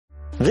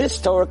This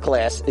Torah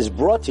class is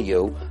brought to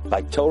you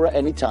by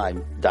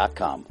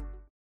TorahAnytime.com.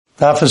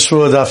 Daf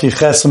Yeshua, Daf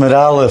Yiches Amid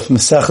Aleph,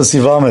 Meseches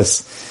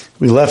Yevamos.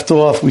 We left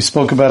off, we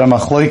spoke about a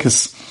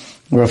machlokes,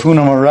 Rav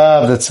Huna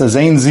Marav that says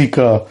Ein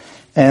Zika,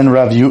 and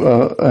Rav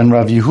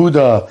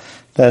Yehuda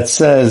that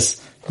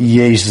says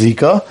Yesh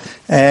Zika,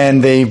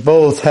 and they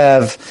both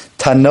have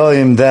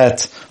Tanoim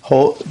that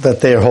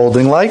they're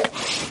holding like.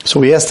 So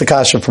we asked the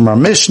kasha from our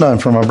Mishnah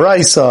and from our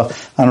Brisa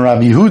on Rav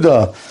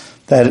Yehuda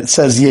that it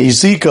says Yesh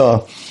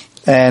Zika,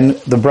 and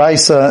the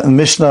Brisa and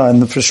Mishnah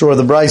and for sure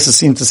the Brisa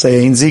seem to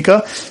say Ein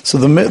Zika. So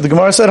the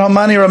Gemara said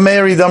Hamani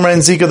Rameri Damar Ein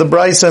Zika, the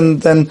Brisa,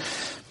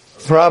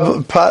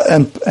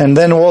 and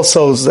then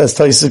also, as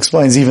Tais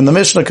explains, even the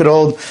Mishnah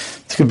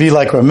could be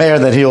like Rameir,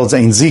 that he holds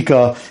Ein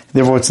Zika,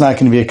 therefore it's not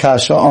going to be a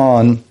kasha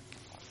on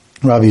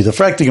Rabbi Yehuda.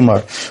 Frakti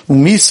Gemara.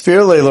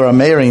 Umisfir leila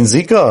Rameir Ein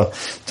Zika.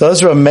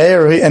 Does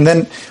Rameir, and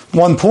then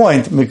one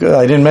point,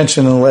 I didn't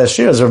mention in the last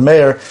year, is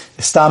Rameir,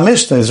 Stam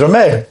Mishnah is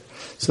Rameir.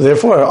 So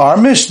therefore, our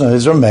Mishnah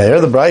is Rameir,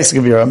 the Brisa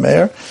could be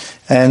Rameir,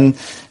 and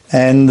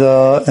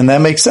that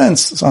makes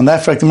sense. So on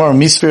that fact, Gemara,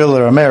 Misfir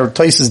Rameir,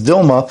 Taisis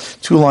Dilma,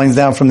 2 lines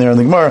down from there in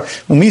the Gemara,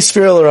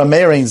 Misfir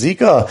Rameir ain't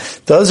Zika.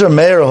 Does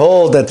Rameir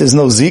hold that there's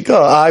no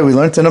Zika? We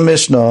learned in a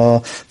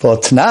Mishnah.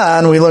 But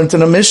Tanan, we learned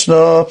in a Mishnah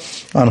on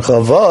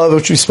Chavav,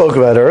 which we spoke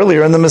about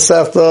earlier in the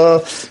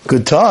Masechta.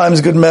 Good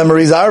times, good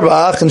memories.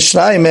 Arba'ach and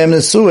Shnayim Mem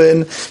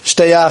Nesuin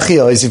Shtei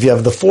Achiyos. If you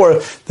have the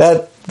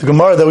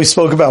Gemara that we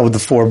spoke about with the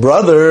 4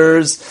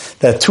 brothers,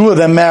 that 2 of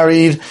them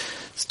married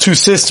 2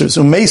 sisters,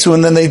 Umesu,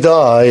 and then they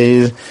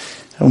died.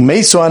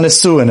 Umesu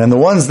Anesuin, and the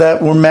ones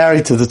that were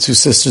married to the 2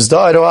 sisters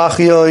died.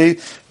 Achiyos.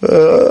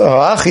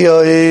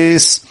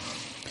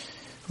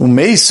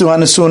 Umesu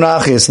Anesuin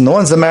Achiyos, and the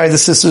ones that married the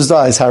sisters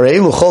died.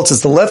 Hareilu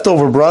Choltz, the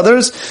leftover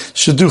brothers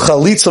should do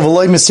chalitza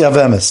v'loy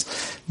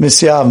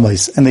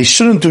misyavmos, and they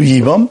shouldn't do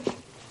yibam,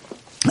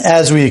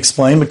 as we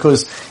explained,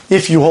 because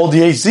if you hold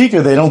the H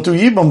Zika, they don't do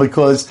yibam,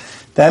 because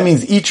that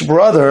means each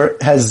brother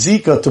has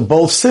Zika to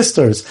both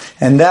sisters,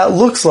 and that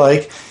looks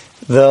like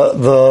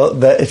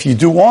that if you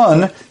do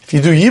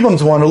Yibam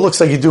to one, it looks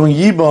like you're doing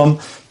Yibam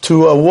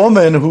to a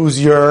woman who's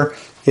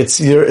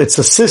it's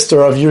a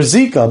sister of your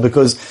Zika,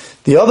 because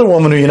the other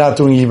woman who you're not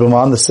doing Yibam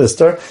on, the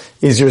sister,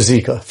 is your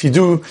Zika. If you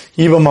do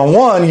Yibam on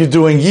one, you're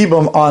doing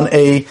Yibam on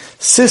a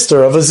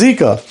sister of a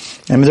Zika.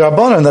 And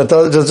Midrabanan, that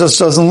just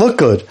doesn't look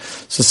good.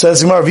 So it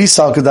says Gemara,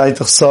 V'isal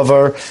Kedaytach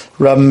Savar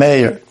Rab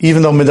Meir.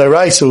 Even though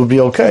Midairaisa would be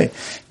okay.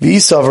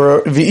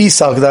 V'isal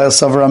Kedaytach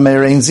Savar Rab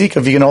Meir Ein Zika.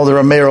 If you can hold a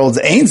Rab Meir holds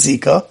Ein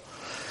Zika.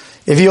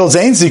 If he holds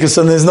Ein Zika,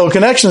 so there's no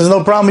connection, there's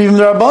no problem, even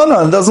the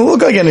Rabbanan, it doesn't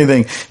look like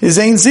anything. It's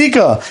Ein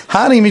Zika.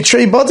 Hani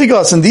Mitrei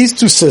Batigas, and these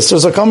 2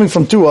 sisters are coming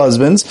from 2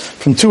 husbands,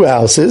 from 2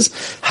 houses.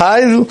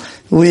 Hai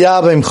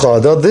Liabim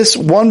Chada, this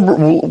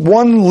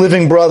one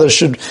living brother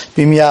should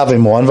be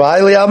Miyavim one, Vai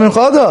Liabim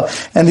Chada,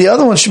 and the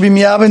other one should be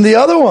Miyavim the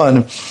other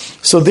one.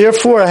 So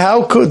therefore,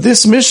 how could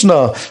this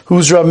Mishnah,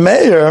 who's Rab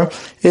Meir,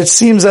 it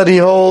seems that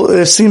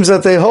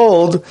they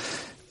hold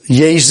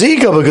Yesh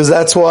Zika, because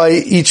that's why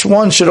each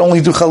one should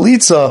only do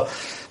chalitza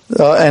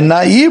and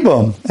not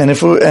yibam. And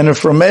if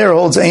Rameir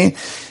holds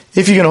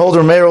if you can hold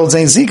Rameir holds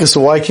Ein Zika,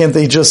 so why can't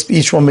they just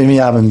each one be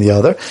miyabim the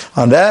other?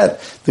 On that,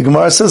 the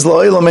Gemara says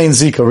Lo'ilam Ein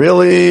Zika.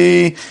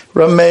 Really,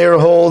 Rameir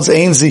holds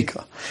Ein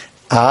Zika.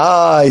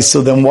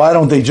 So then why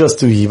don't they just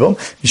do yibam?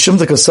 Yishum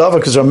de kasava,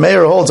 because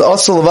Rameir holds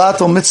also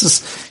levatel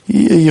mitzvahs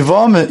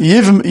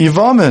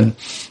yivamin.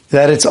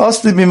 That it's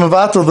us to be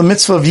mevatel the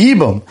mitzvah of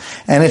yibam,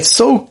 and it's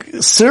so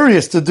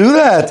serious to do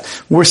that.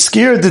 We're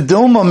scared the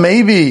dilma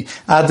maybe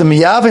ad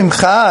miyavim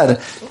chad.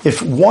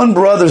 If one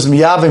brother's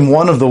miyavim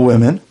one of the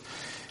women,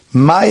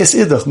 mayis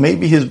idach,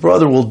 maybe his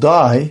brother will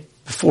die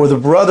before the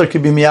brother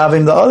could be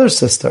miyavim the other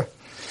sister,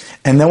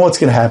 and then what's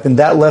going to happen?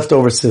 That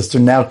leftover sister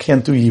now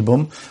can't do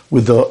yibam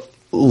with the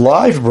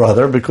live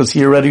brother, because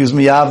he already was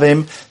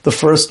miyavim the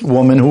first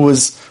woman who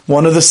was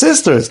one of the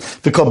sisters.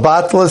 The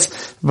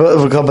kabatalta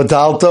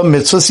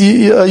mitzvahs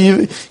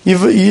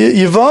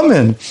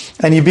yivamin,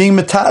 and you're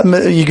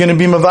going to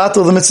be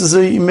mavatal the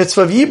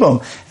mitzvah of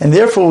yibam, and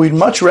therefore we'd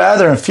much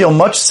rather and feel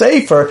much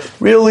safer.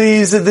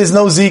 Really, there's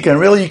no zika, and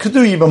really you could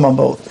do yibam on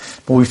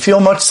both, but we feel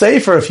much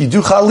safer if you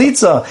do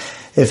chalitza.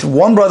 If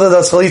one brother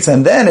does chalitza,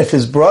 and then if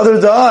his brother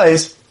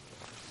dies,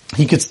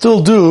 he could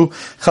still do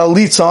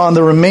chalitza on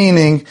the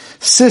remaining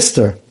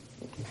sister.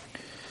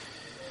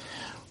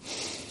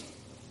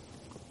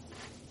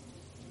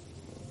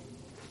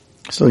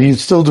 So he'd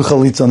still do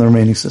chalitza on the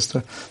remaining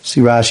sister. See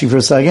Rashi for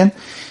a second.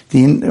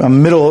 The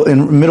middle of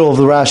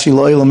the Rashi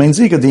lo'ilam ein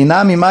zika. The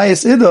inami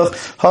mayis idach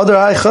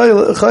hadar hay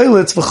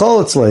chaylitz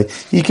v'cholitzlei.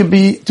 He could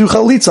do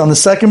chalitza on the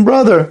second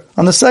brother,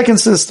 on the second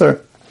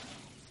sister.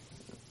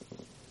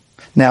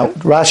 Now,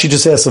 Rashi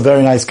just asked a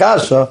very nice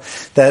kasha,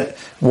 that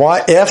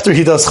why, after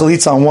he does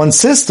chalitza on one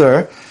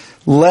sister,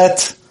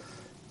 let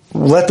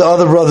the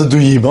other brother do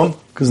yibam,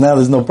 because now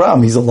there's no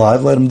problem, he's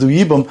alive, let him do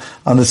yibam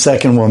on the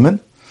second woman.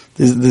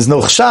 There's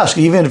no chashash,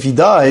 even if he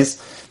dies,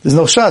 there's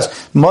no chashash.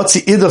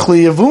 Matzi idach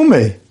li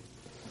yavume,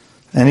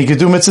 and he could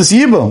do mitzvahs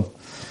yibam.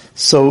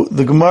 So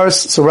the Gemara,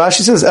 so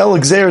Rashi says, El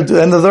Exer,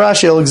 the end of the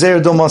Rashi, El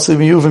Exer Dom Masav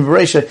Yuvim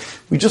Bereisha.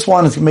 We just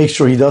wanted to make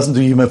sure he doesn't do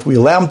Yibam. If we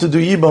allow him to do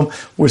Yibam,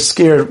 we're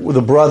scared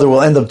the brother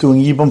will end up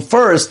doing Yibam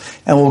first,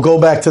 and we'll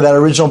go back to that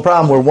original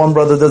problem where one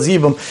brother does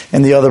Yibam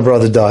and the other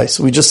brother dies.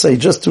 So we just say,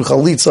 just to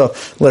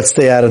Chalitza, let's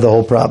stay out of the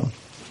whole problem.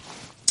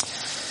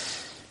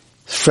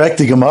 Frek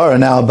the Gemara,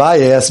 now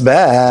Abaye asks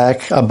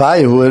back,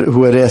 Abaye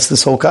who had asked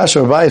this whole kasha,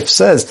 Abaye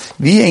says,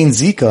 Vi Ein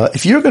Zika,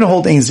 if you're going to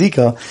hold Ein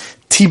Zika,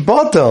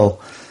 Tibatel,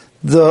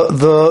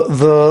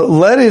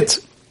 let it,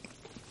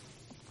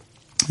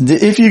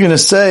 if you're going to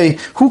say,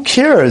 who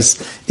cares?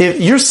 If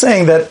you're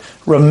saying that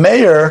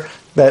Rameir,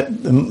 that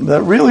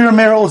really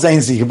Rameir holds Ein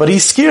Zika, but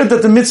he's scared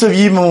that the mitzvah of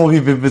Yibam will be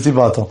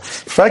b'tibatel.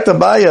 Frakt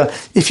Abaya,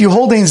 if you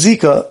hold Ein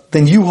Zika,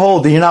 then you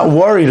hold that you're not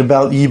worried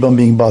about Yibam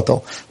being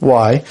batel.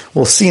 Why?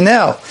 We'll see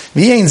now.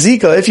 V'Ein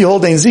Zika, if you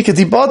hold Ein Zika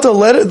tibatel,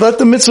 let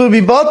the mitzvah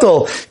be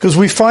batel, because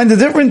we find a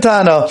different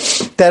Tana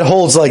that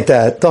holds like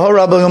that. The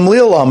Rabbi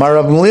Gamliel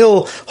Rabbi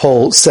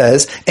Gamliel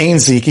says Ein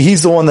Zika.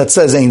 He's the one that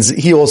says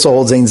he also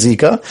holds Ein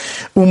Zika.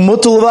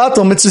 Umutul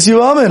vatel mitzvah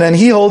Yivamin, and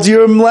he holds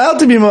you're allowed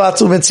to be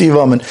vatel mitzvah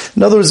Yivamin.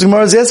 In other words, the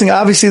Gemara is asking.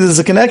 Obviously, there's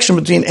a connection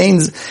between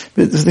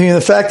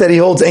the fact that he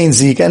holds Ein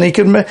Zika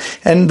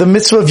and the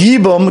mitzvah of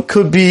Yibam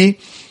could be.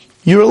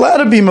 You're allowed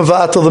to be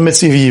mevatel the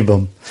mitzvah of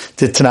Yibam.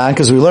 Tanan,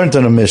 because we learned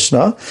in a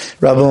Mishnah,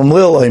 Rabbi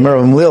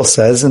Gamliel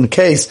says, in the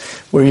case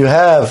where you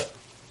have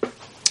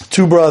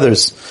two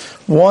brothers,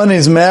 two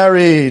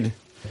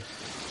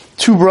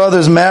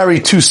brothers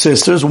marry two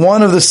sisters,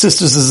 one of the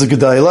sisters is a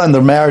Gedaila, and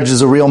their marriage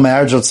is a real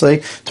marriage, let's say,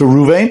 to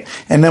Ruvain,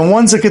 and then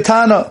one's a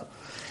Ketana,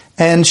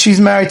 and she's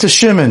married to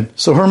Shimon,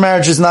 so her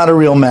marriage is not a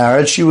real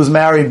marriage. She was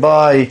married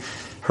by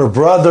her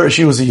brother,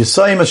 she was a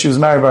Yisayimah, she was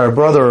married by her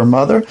brother or her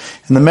mother,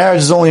 and the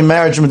marriage is only a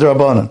marriage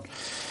midrabanan.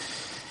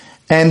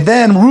 And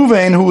then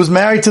Ruvain, who was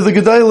married to the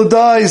Gedaila,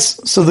 dies,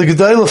 so the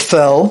Gedaila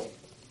fell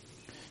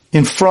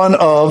in front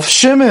of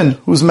Shimon,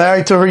 who's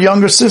married to her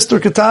younger sister,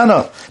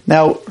 Ketana.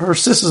 Now, her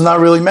sister's not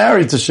really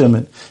married to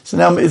Shimon. So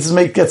now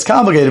it gets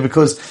complicated,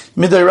 because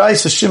Midday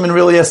Raisa, Shimon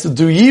really has to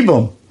do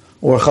Yibam,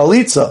 or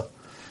Chalitza,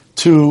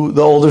 to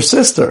the older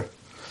sister.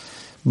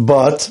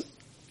 But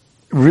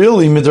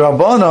really,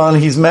 midrabanan,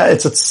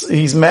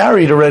 he's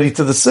married already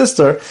to the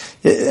sister,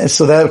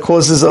 so that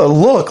causes a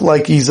look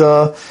like he's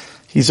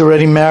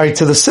already married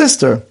to the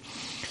sister.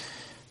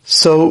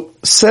 So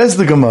says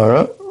the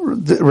Gemara,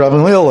 Rabbi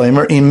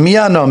Leolemer, in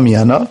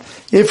miyana,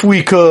 if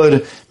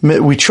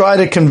we try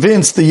to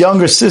convince the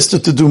younger sister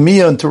to do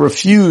miyah and to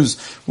refuse.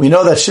 We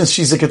know that since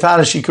she's a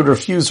katana, she could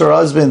refuse her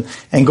husband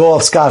and go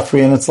off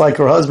scot-free, and it's like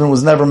her husband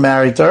was never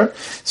married to her.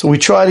 So we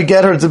try to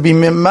get her to be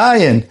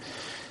mimayin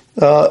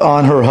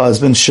on her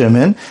husband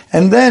Shimon,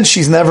 and then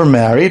she's never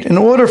married. In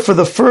order for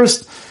the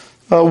first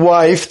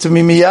wife to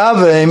be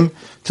miyavim,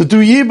 to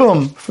do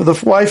yibum, for the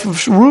wife of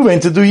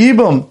Reuven to do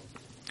yibum,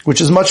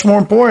 which is much more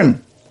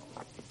important.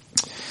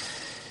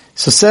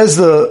 So says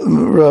the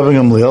Rabbi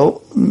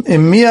Gamliel,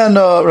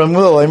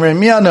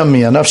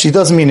 if she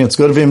doesn't mean it's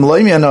good,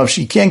 if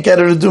she can't get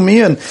her to do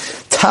miyan,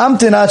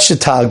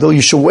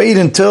 you should wait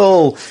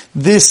until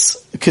this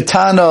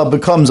katana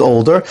becomes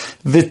older.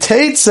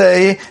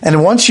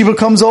 And once she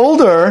becomes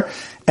older,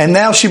 and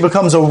now she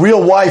becomes a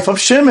real wife of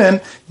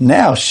Shimon,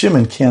 now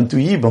Shimon can't do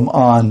yibam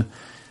on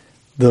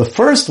the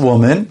first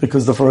woman,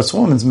 because the first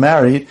woman's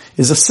married,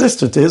 is a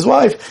sister to his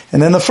wife.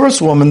 And then the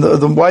first woman,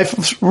 the wife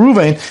of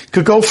Reuven,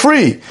 could go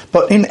free.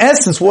 But in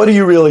essence, what are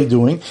you really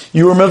doing?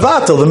 You were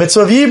mevatel, the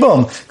mitzvah of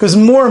Yibam. Because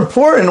more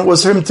important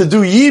was for him to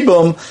do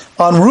Yibam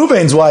on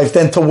Reuven's wife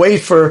than to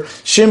wait for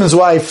Shimon's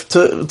wife,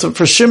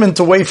 for Shimon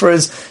to wait for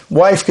his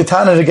wife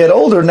Ketana to get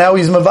older. Now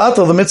he's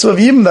mevatel, the mitzvah of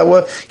Yibam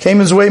that came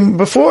his way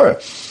before.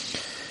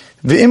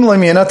 And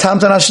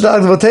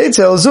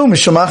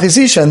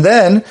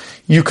then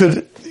you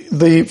could,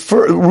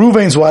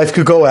 Reuven's wife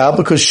could go out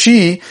because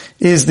she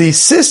is the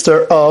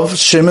sister of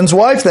Shimon's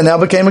wife that now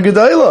became a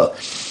Gedaila.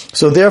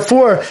 So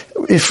therefore,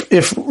 if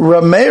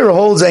Rameir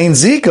holds Ein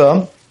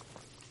Zika,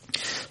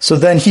 so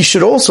then he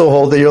should also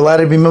hold that you're allowed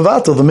to be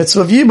mevatel, the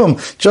mitzvah of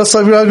Yibam, just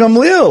like Rabbi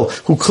Gamliel,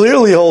 who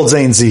clearly holds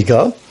Ein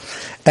Zika,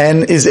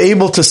 and is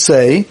able to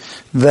say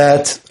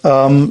that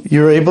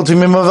you're able to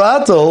be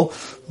mevatel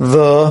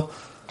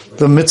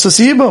the mitzvah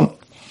Yibam.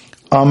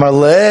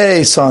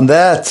 Amarle, so on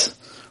that,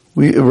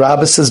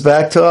 Rabbi says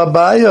back to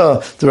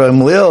Abaya, the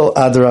Ramlil,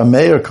 Adra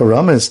Meir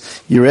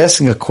Karamis, you're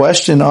asking a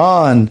question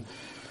on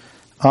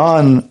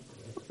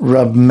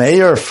Rab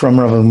Meir from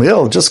Rabbi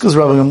Gamliel, just because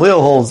Rabbi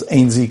Gamliel holds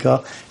Ein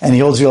Zika, and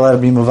he holds you allowed to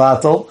be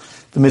Mevatel,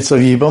 the mitzvah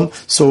of Yibam,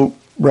 so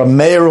Rab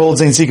Meir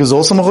holds Ein Zika is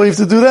also mechayiv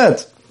to do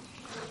that.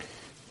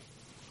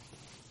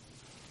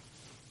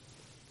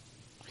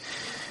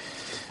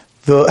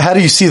 How do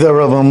you see that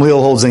Rabbi Gamliel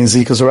holds Ein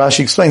Zika? So Rashi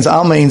explains,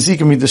 Alma Ein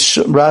Zika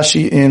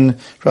Rashi in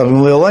Rabbi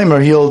Gamliel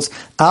Leimer, he holds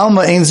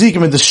Alma Ein Zika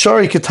mid the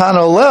Shari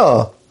Ketana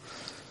Olea.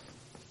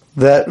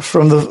 That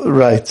from the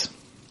right.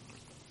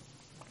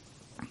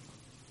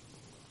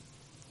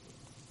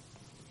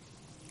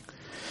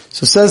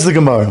 So says the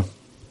Gemara.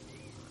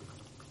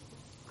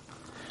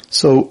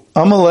 So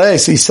Amalei,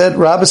 so he said,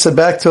 Rabbi said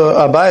back to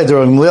Abai, the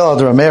Ramliel,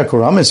 the Rameir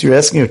Kuramis, you're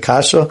asking a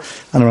kasha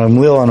on a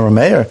Ramliel on a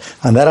Rameir.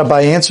 And that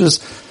Abai answers,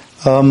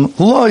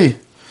 Loi.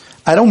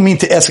 I don't mean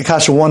to ask a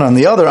kasha one on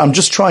the other. I'm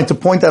just trying to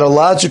point out a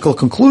logical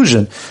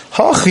conclusion.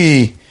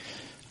 Hachi,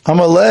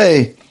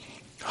 Amalei,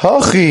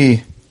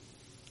 Hachi,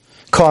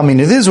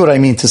 Kamina. This is what I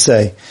mean to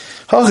say.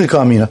 Hachi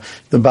Kamina.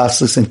 The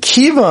Basilisk and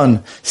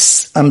Kivan,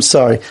 I'm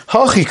sorry.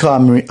 Hachi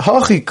Kamina.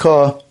 Hachi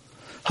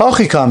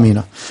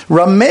Kamina.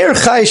 Rameir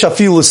Chayish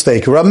Afilus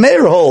Fake.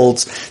 Rameir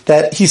holds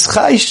that he's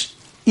Chayish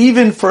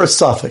even for a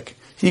suffix.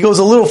 He goes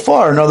a little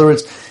far. In other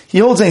words, he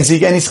holds and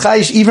he's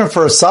Chayish even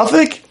for a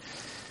suffix.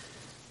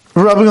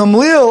 Rabbi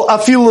Gamliel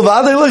Afilu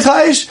Levadei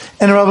Lechayish,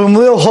 and Rabbi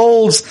Gamliel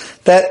holds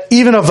that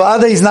even a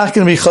Vadei is not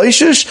going to be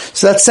Chayshish.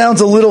 So that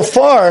sounds a little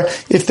far.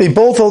 If they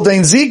both hold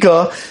Ein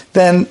Zika,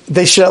 then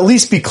they should at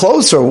least be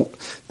closer.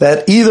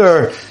 That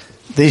either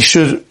they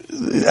should,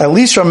 at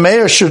least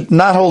Rameir should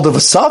not hold of a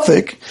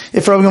suffix.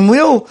 If Rabbi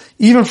Gamliel,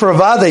 even for a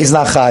Vadei, is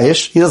not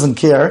Chayish, he doesn't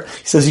care.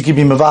 He says you could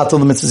be Mevatel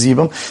the Mitzvah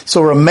Zibam.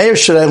 So Rameir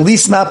should at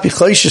least not be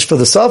Chayshish for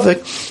the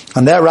suffix.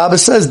 And that Rabbi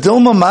says,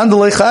 Dilma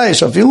Mandalei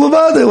Chayish, Afilu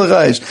Vadei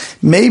Lechayish.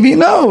 Maybe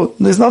no,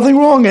 there's nothing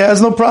wrong. He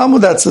has no problem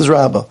with that, says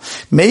Rabbi.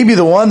 Maybe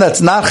the one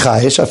that's not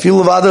Chayish,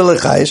 Afilu Vadei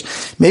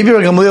Lechayish. Maybe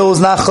Rabbi Gamliel is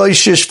not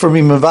Chayshish for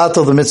being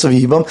Mevatel the Mitzvah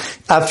Zibam.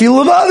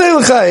 Afilu Vadei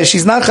Lechayish.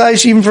 He's not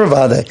Chayish even for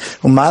Vadei.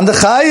 Umanda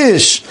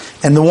Chayish.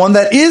 And the one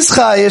that is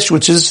Chayish,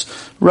 which is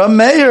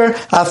Rameir,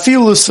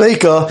 Afilu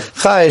Sveika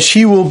Chayish,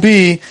 he will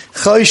be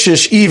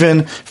Chayshish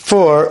even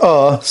for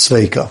a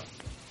Sveika.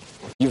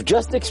 You've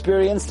just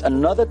experienced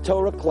another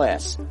Torah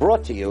class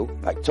brought to you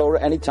by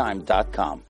TorahAnytime.com.